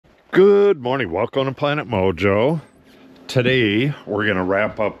Good morning, welcome to Planet Mojo. Today we're going to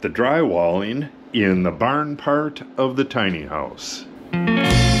wrap up the drywalling in the barn part of the tiny house.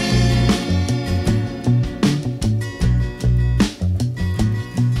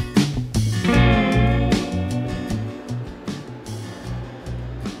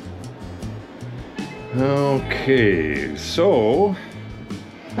 Okay, so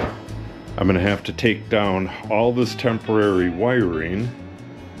I'm going to have to take down all this temporary wiring.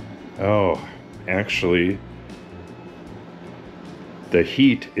 Oh, actually, the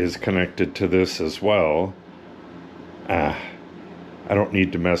heat is connected to this as well. I don't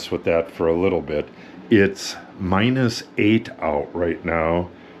need to mess with that for a little bit. It's -8 out right now,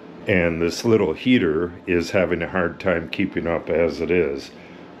 and this little heater is having a hard time keeping up as it is,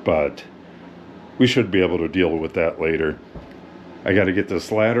 but we should be able to deal with that later. I got to get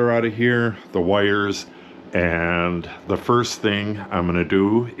this ladder out of here, the wires, and the first thing I'm going to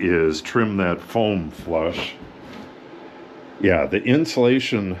do is trim that foam flush. Yeah, the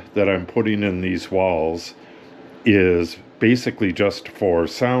insulation that I'm putting in these walls is basically just for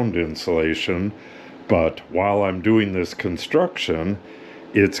sound insulation, but while I'm doing this construction,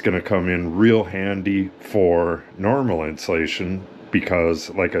 it's going to come in real handy for normal insulation because,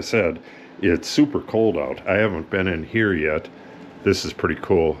 like I said, it's super cold out. I haven't been in here yet. This is pretty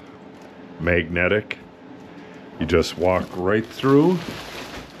cool. Magnetic. You just walk right through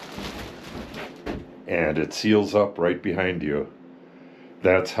and it seals up right behind you.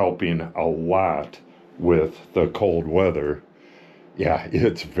 That's helping a lot with the cold weather. Yeah,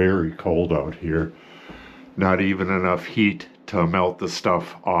 it's very cold out here. Not even enough heat to melt the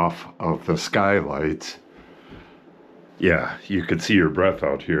stuff off of the skylights. Yeah, you can see your breath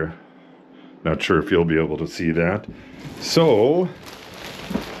out here. Not sure if you'll be able to see that. So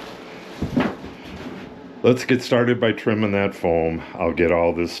let's get started by trimming that foam. I'll get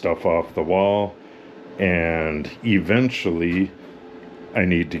all this stuff off the wall, and eventually I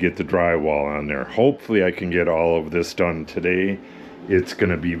need to get the drywall on there. Hopefully I can get all of this done today. It's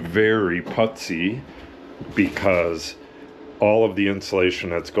going to be very putsy because all of the insulation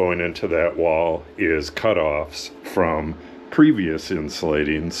that's going into that wall is cutoffs from previous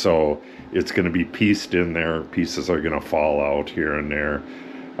insulating, so it's going to be pieced in there. Pieces are going to fall out here and there.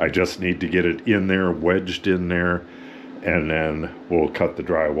 I just need to get it in there, wedged in there, and then we'll cut the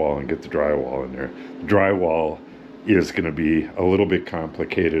drywall and get the drywall in there. The drywall is going to be a little bit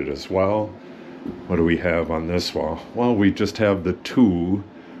complicated as well. What do we have on this wall? Well, we just have the two.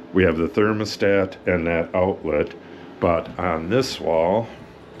 We have the thermostat and that outlet, but on this wall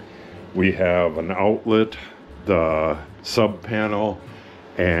we have an outlet, the sub panel,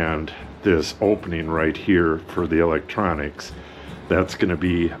 and this opening right here for the electronics. That's going to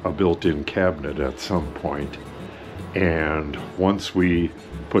be a built-in cabinet at some point. And once we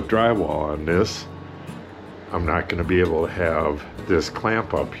put drywall on this, I'm not going to be able to have this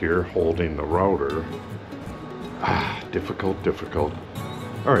clamp up here holding the router. Difficult.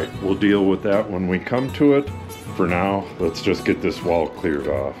 All right, we'll deal with that when we come to it. For now, let's just get this wall cleared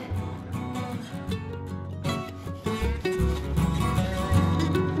off.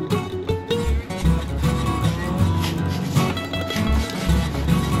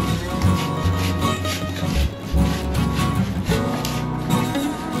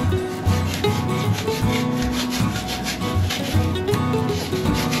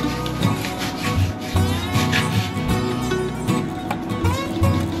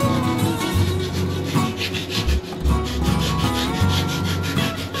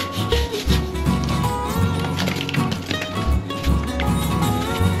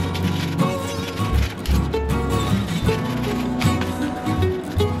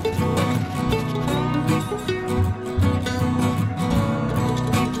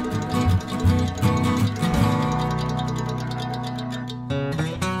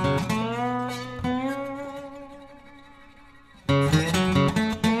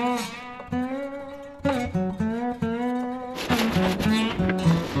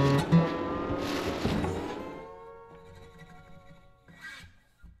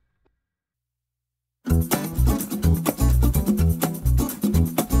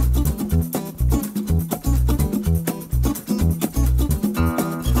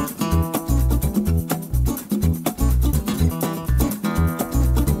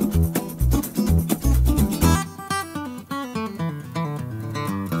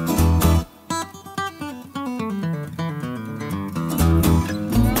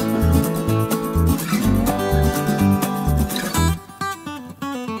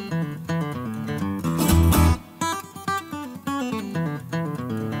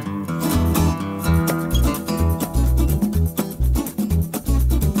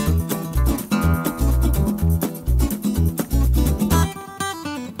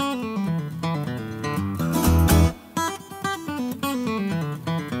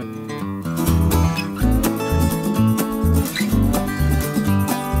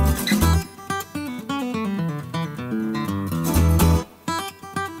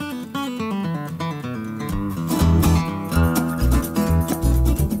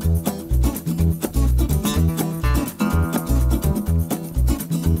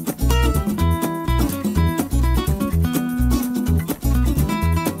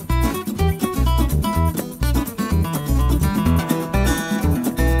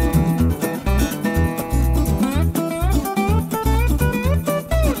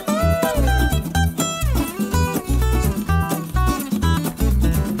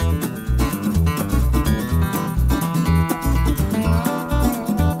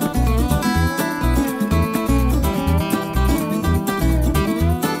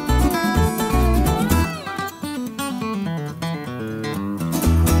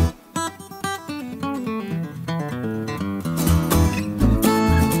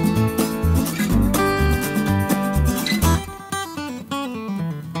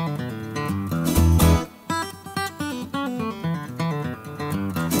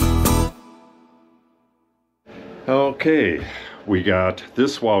 Okay, we got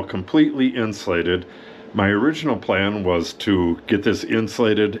this wall completely insulated. My original plan was to get this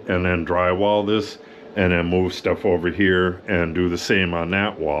insulated and then drywall this and then move stuff over here and do the same on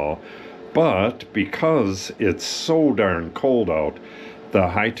that wall. But because it's so darn cold out, the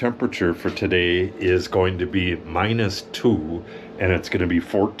high temperature for today is going to be -2 and it's going to be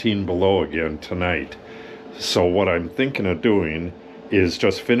 14 below again tonight. So what I'm thinking of doing is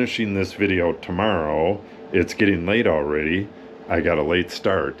just finishing this video tomorrow. It's getting late already. I got a late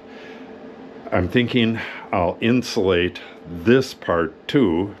start. I'm thinking I'll insulate this part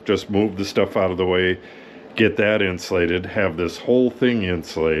too. Just move the stuff out of the way, get that insulated, have this whole thing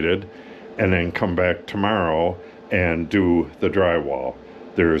insulated, and then come back tomorrow and do the drywall.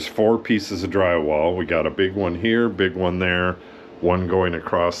 There's 4 pieces of drywall. We got a big one here, big one there, one going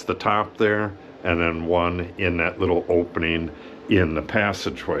across the top there, and then one in that little opening in the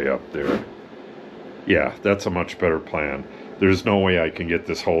passageway up there. Yeah, that's a much better plan. There's no way I can get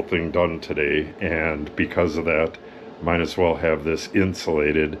this whole thing done today, and because of that, might as well have this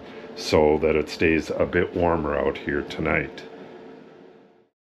insulated so that it stays a bit warmer out here tonight.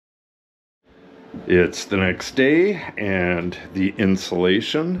 It's the next day, and the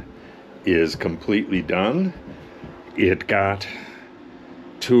insulation is completely done. It got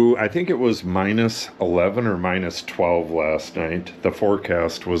to, I think it was -11 or -12 last night. The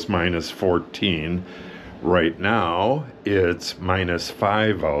forecast was -14. Right now, it's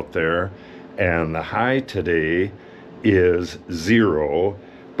 -5 out there, and the high today is 0,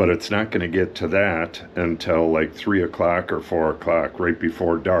 but it's not going to get to that until like 3 o'clock or 4 o'clock, right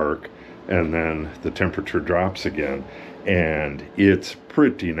before dark, and then the temperature drops again, and it's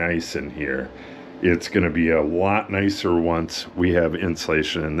pretty nice in here. It's going to be a lot nicer once we have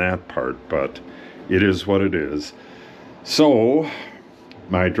insulation in that part, but it is what it is. So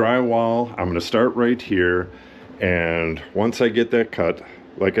my drywall, I'm going to start right here, and once I get that cut,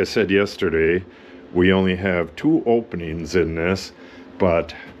 like I said yesterday, we only have 2 openings in this,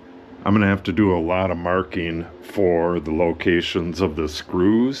 but I'm going to have to do a lot of marking for the locations of the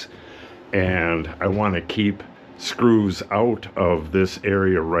screws, and I want to keep screws out of this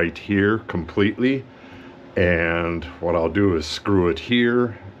area right here completely. And what I'll do is screw it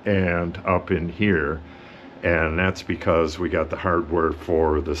here and up in here, and that's because we got the hardware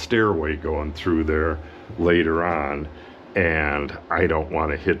for the stairway going through there later on, and I don't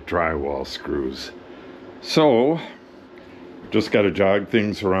want to hit drywall screws. So just got to jog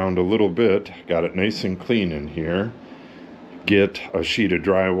things around a little bit. Got it nice and clean in here. Get a sheet of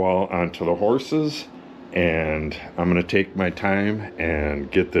drywall onto the horses, and I'm going to take my time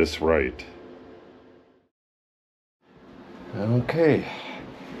and get this right. Okay,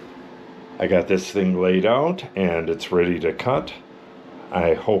 I got this thing laid out and it's ready to cut.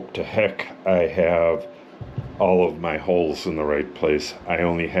 I hope to heck I have all of my holes in the right place. I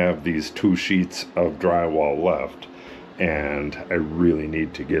only have these 2 sheets of drywall left, and I really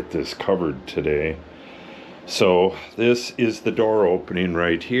need to get this covered today. So this is the door opening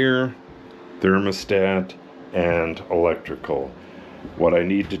right here, thermostat, and electrical. What I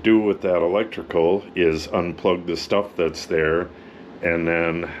need to do with that electrical is unplug the stuff that's there, and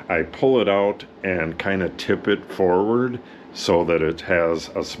then I pull it out and kind of tip it forward so that it has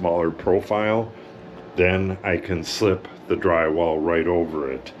a smaller profile. Then I can slip the drywall right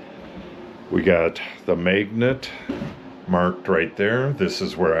over it. We got the magnet marked right there. This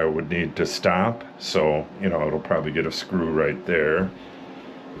is where I would need to stop, so you know it'll probably get a screw right there.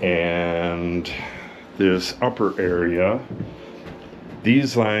 And this upper area,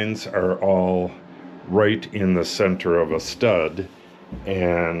 these lines are all right in the center of a stud,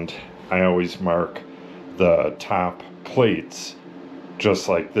 and I always mark the top plates just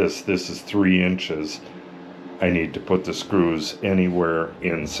like this. This is 3 inches. I need to put the screws anywhere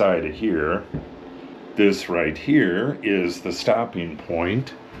inside of here. This right here is the stopping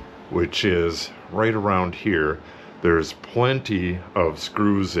point, which is right around here. There's plenty of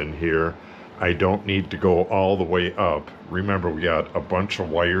screws in here. I don't need to go all the way up. Remember, we got a bunch of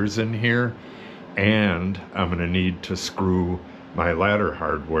wires in here, and I'm going to need to screw my ladder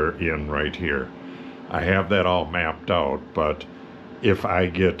hardware in right here. I have that all mapped out, but if I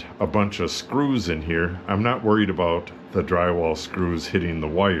get a bunch of screws in here, I'm not worried about the drywall screws hitting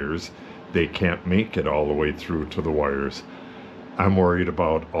the wires. They can't make it all the way through to the wires. I'm worried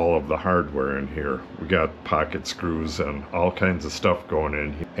about all of the hardware in here. We got pocket screws and all kinds of stuff going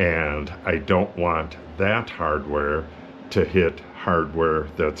in here, and I don't want that hardware to hit hardware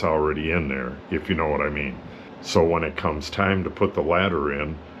that's already in there, if you know what I mean. So when it comes time to put the ladder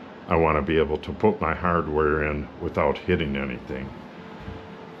in, I want to be able to put my hardware in without hitting anything.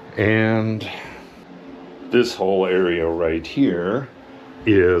 And This whole area right here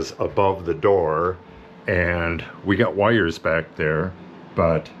is above the door, and we got wires back there,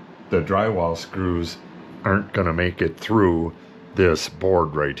 but the drywall screws aren't going to make it through this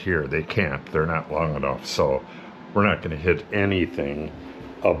board right here. They can't. They're not long enough, so we're not going to hit anything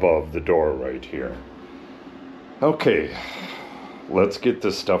above the door right here. Okay, let's get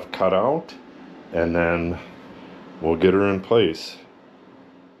this stuff cut out, and then we'll get her in place.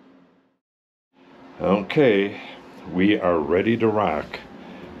 Okay, we are ready to rock.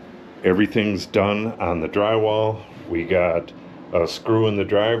 Everything's done on the drywall. We got a screw in the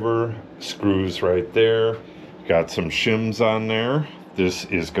driver, screws right there, got some shims on there. This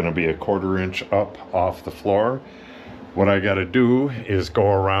is going to be a 1/4 inch up off the floor. What I got to do is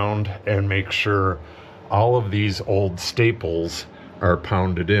go around and make sure all of these old staples are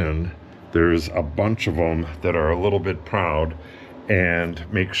pounded in. There's a bunch of them that are a little bit proud, and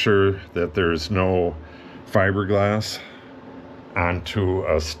make sure that there's no fiberglass onto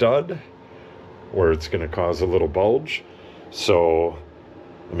a stud where it's going to cause a little bulge. So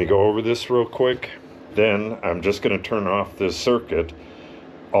let me go over this real quick. Then I'm just going to turn off this circuit.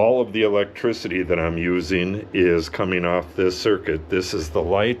 All of the electricity that I'm using is coming off this circuit. This is the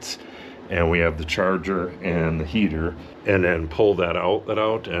lights, and we have the charger and the heater. And then pull that outlet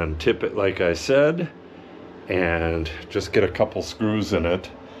out and tip it like I said, and just get a couple screws in it.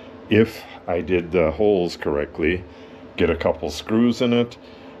 If I did the holes correctly, get a couple screws in it,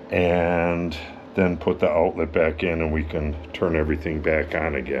 and then put the outlet back in, and we can turn everything back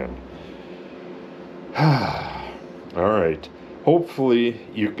on again. All right, hopefully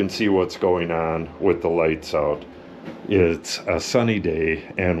you can see what's going on with the lights out. It's a sunny day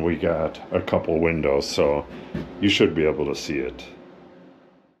and we got a couple windows, so you should be able to see it.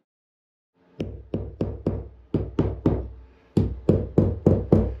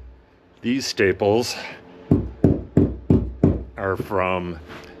 These staples are from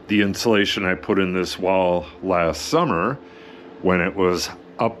the insulation I put in this wall last summer when it was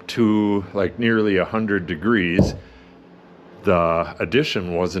up to like nearly 100 degrees. The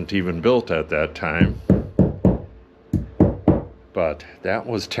addition wasn't even built at that time, but that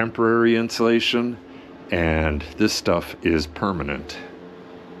was temporary insulation, and this stuff is permanent.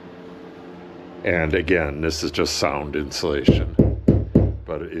 And again, this is just sound insulation,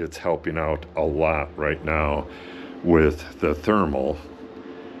 but it's helping out a lot right now with the thermal.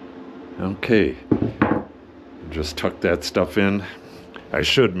 Okay, just tuck that stuff in. I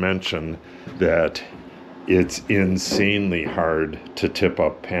should mention that it's insanely hard to tip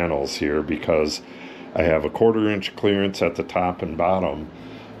up panels here because I have a 1/4 inch clearance at the top and bottom,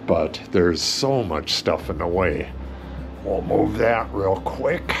 but there's so much stuff in the way. We'll move that real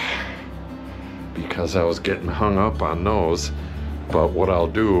quick because I was getting hung up on those. But what I'll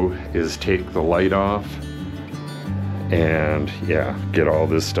do is take the light off and yeah, get all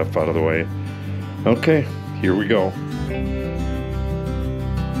this stuff out of the way. Okay, here we go.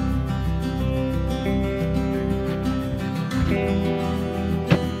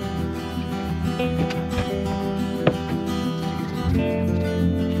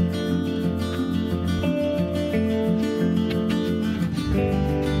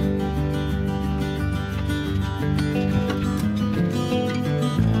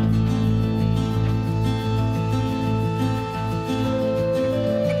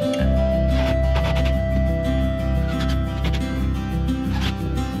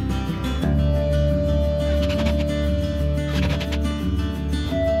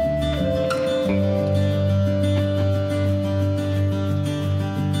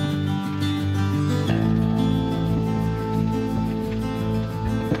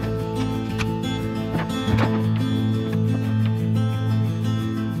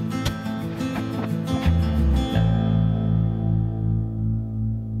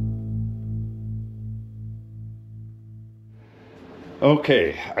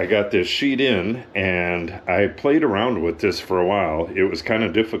 Okay, I got this sheet in and I played around with this for a while. It was kind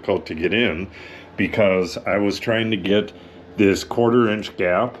of difficult to get in because I was trying to get this 1/4 inch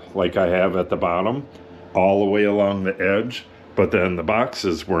gap like I have at the bottom all the way along the edge, but then the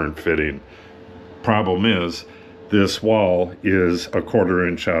boxes weren't fitting. Problem is, this wall is a 1/4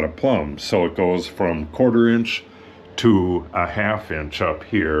 inch out of plumb, so it goes from 1/4 inch to a 1/2 inch up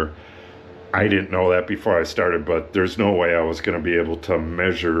here. I didn't know that before I started, but there's no way I was going to be able to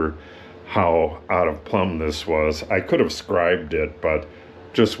measure how out of plumb this was. I could have scribed it, but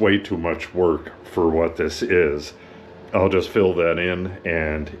just way too much work for what this is. I'll just fill that in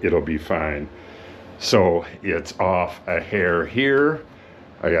and it'll be fine. So it's off a hair here.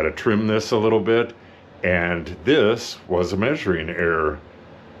 I got to trim this a little bit, and this was a measuring error.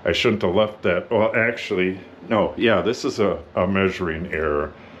 I shouldn't have left that. Well, actually, no, yeah, this is a measuring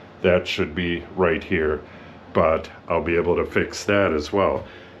error. That should be right here, but I'll be able to fix that as well.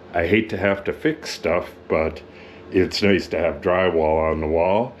 I hate to have to fix stuff, but it's nice to have drywall on the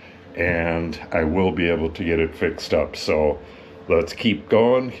wall, and I will be able to get it fixed up. So let's keep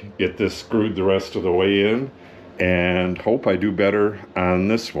going, get this screwed the rest of the way in, and hope I do better on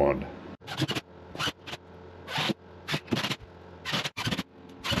this one.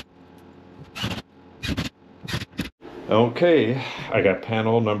 Okay, I got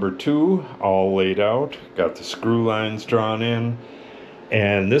panel number 2 all laid out, got the screw lines drawn in,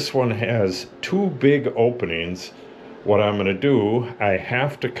 and this one has 2 big openings. What I'm going to do, I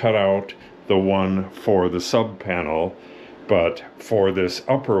have to cut out the one for the sub panel, but for this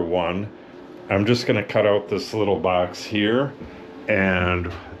upper one, I'm just going to cut out this little box here,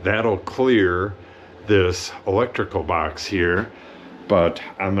 and that'll clear this electrical box here, but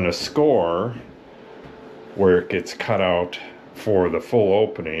I'm going to score where it gets cut out for the full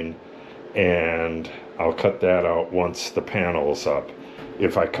opening, and I'll cut that out once the panel's up.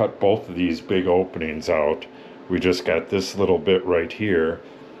 If I cut both of these big openings out, we just got this little bit right here,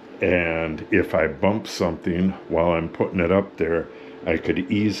 and if I bump something while I'm putting it up there, I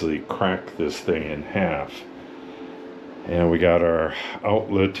could easily crack this thing in half. And we got our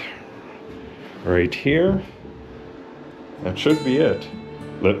outlet right here. That should be it.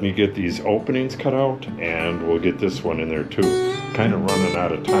 Let me get these openings cut out, and we'll get this one in there too. Kind of running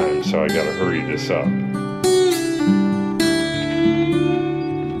out of time, so I gotta hurry this up.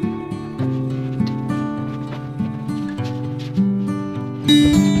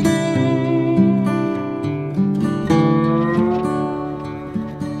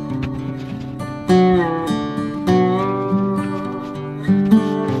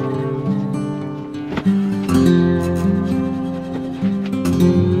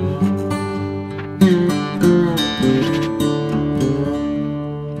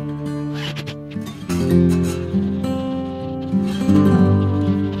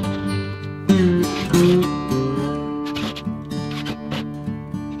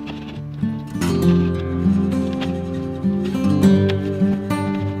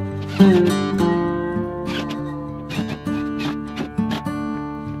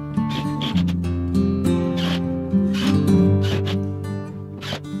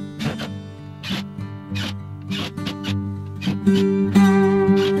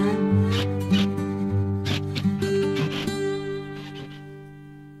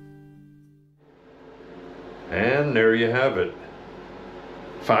 And there you have it.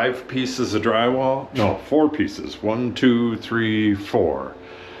 5 pieces of drywall. No, 4 pieces. 1, 2, 3, 4.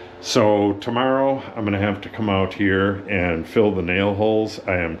 So tomorrow I'm going to have to come out here and fill the nail holes.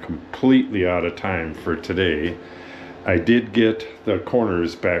 I am completely out of time for today. I did get the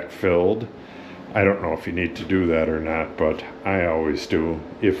corners back filled. I don't know if you need to do that or not, but I always do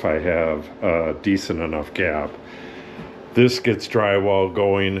if I have a decent enough gap. This gets drywall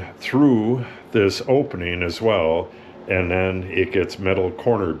going through this opening as well, and then it gets metal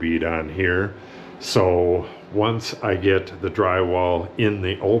corner bead on here. So once I get the drywall in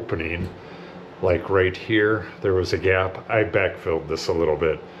the opening, like right here, there was a gap. I backfilled this a little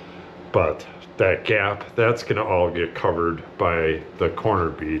bit, but that gap, that's gonna all get covered by the corner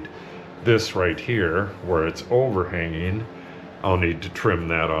bead. This right here, where it's overhanging, I'll need to trim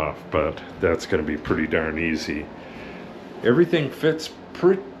that off, but that's gonna be pretty darn easy. Everything fits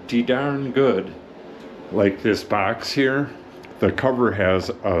pretty darn good. Like this box here, the cover has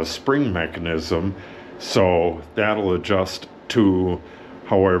a spring mechanism, so that'll adjust to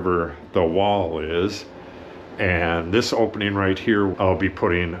however the wall is. And this opening right here, I'll be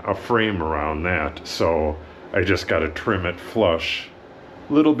putting a frame around that, so I just got to trim it flush.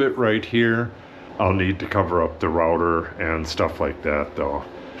 A little bit right here. I'll need to cover up the router and stuff like that though.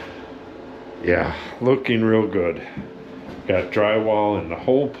 Yeah, looking real good. Got drywall in the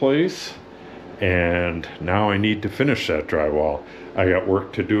whole place, and now I need to finish that drywall. I got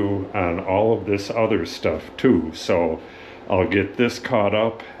work to do on all of this other stuff too, so I'll get this caught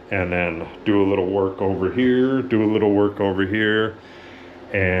up and then do a little work over here, do a little work over here,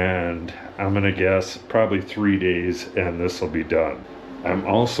 and I'm gonna guess probably 3 days and this will be done. I'm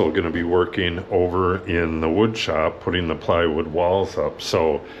also gonna be working over in the wood shop, putting the plywood walls up,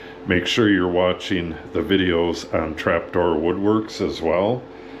 so make sure you're watching the videos on Trapdoor Woodworks as well.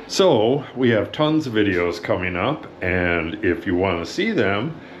 So we have tons of videos coming up, and if you want to see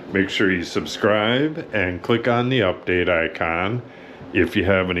them, make sure you subscribe and click on the update icon. If you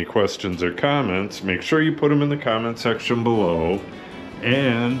have any questions or comments, make sure you put them in the comment section below.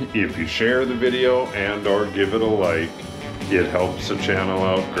 And if you share the video and or give it a like, It helps the channel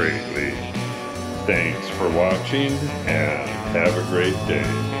out greatly. Thanks for watching and have a great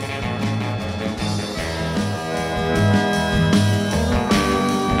day.